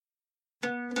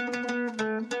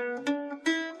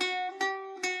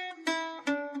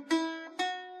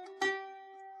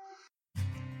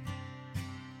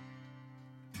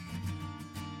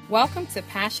Welcome to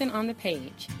Passion on the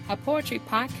Page, a poetry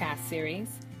podcast series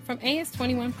from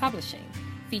AS21 Publishing,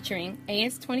 featuring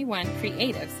AS21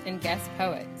 creatives and guest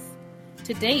poets.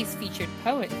 Today's featured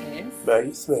poet is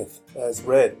Maggie Smith, as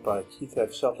read by Keith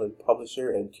F. Shelton, publisher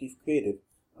and chief creative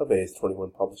of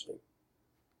AS21 Publishing.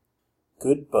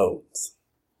 Good Bones.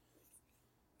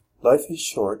 Life is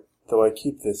short, though I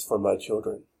keep this for my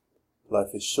children.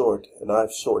 Life is short, and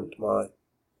I've shortened mine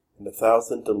in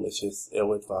 1,000 delicious,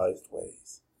 ill-advised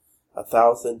ways.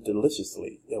 1,000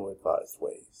 deliciously ill-advised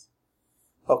ways.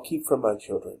 I'll keep from my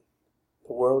children.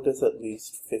 The world is at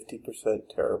least 50%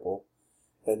 terrible,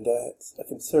 and that's a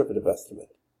conservative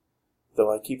estimate, though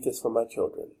I keep this for my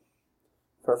children.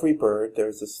 For every bird, there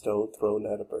is a stone thrown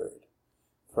at a bird.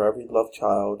 For every loved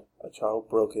child, a child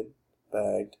broken,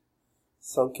 bagged,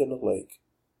 sunk in a lake.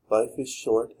 Life is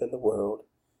short, and the world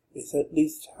is at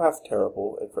least half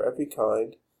terrible, and for every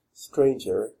kind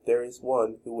stranger, there is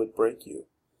one who would break you.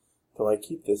 Though I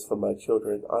keep this from my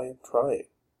children, I am trying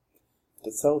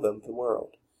to sell them the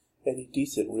world. Any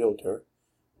decent realtor,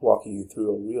 walking you through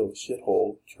a real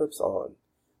shithole, chirps on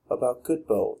about good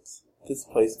bones. This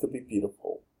place could be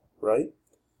beautiful, right?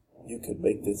 You could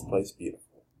make this place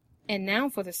beautiful. And now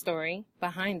for the story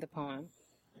behind the poem.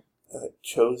 I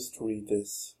chose to read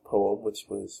this poem, which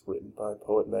was written by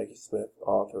poet Maggie Smith,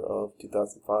 author of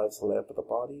 2005's The Lamp of the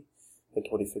Body and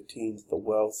 2015's The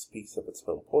Well Speaks of Its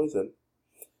Own Poison,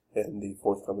 and the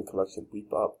forthcoming collection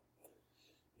Weep Up,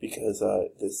 because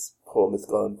this poem has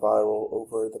gone viral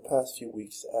over the past few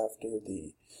weeks after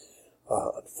the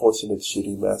unfortunate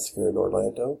shooting massacre in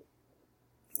Orlando,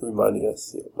 reminding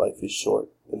us life is short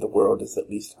and the world is at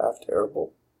least half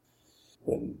terrible.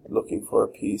 When looking for a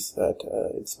piece that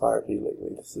inspired me lately,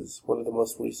 this is one of the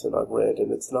most recent I've read,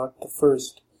 and it's not the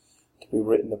first to be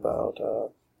written about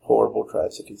horrible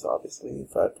tragedies, obviously. In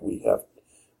fact, we have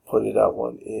pointed out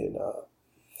one in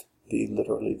the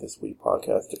Literally This Week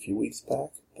podcast a few weeks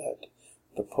back, that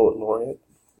the poet laureate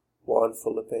Juan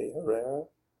Felipe Herrera,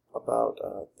 about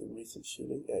the recent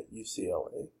shooting at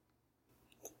UCLA.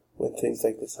 When things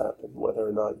like this happen, whether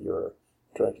or not you're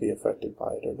directly affected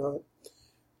by it or not,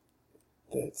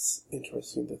 it's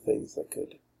interesting the things that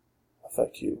could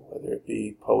affect you, whether it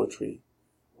be poetry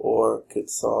or good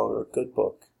song or good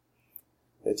book.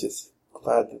 It's just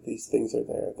glad that these things are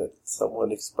there, that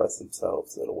someone expressed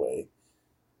themselves in a way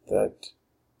that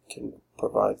can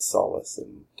provide solace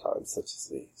in times such as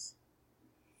these.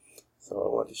 So I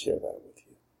want to share that with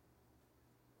you.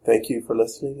 Thank you for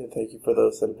listening, and thank you for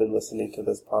those that have been listening to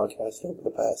this podcast over the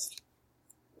past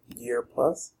year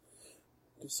plus.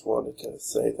 Just wanted to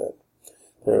say that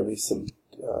there will be some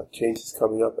changes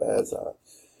coming up, as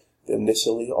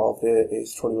initially all the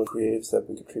AS21 creatives that have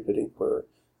been contributing were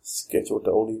scheduled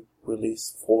to only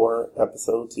release 4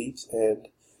 episodes each, and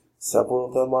several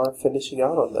of them are finishing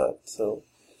out on that. So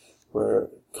we're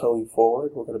going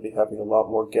forward. We're going to be having a lot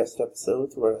more guest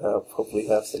episodes. We're going to hopefully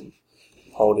have some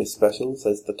holiday specials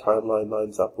as the timeline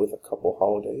lines up with a couple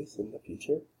holidays in the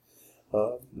future.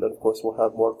 And of course, we'll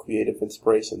have more creative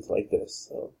inspirations like this.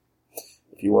 So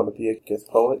if you want to be a guest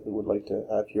poet and would like to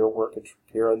have your work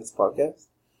appear on this podcast,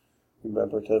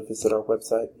 remember to visit our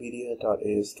website,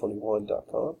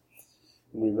 media.as21.com.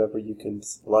 And remember, you can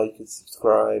like and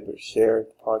subscribe or share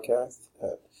the podcast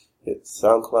at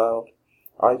SoundCloud,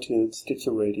 iTunes,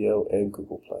 Stitcher Radio, and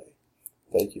Google Play.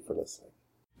 Thank you for listening.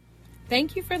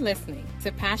 Thank you for listening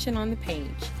to Passion on the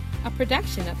Page, a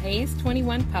production of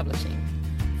AS21 Publishing.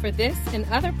 For this and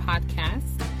other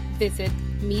podcasts, visit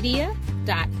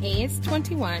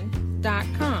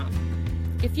media.as21.com.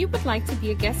 If you would like to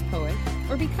be a guest poet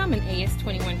or become an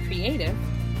AS21 creative,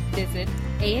 visit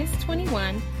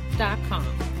as21.com.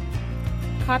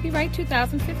 Copyright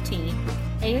 2015,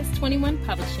 AS21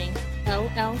 Publishing,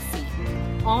 LLC.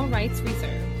 All rights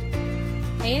reserved.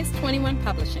 AS21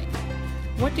 Publishing.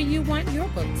 What do you want your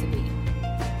book to be?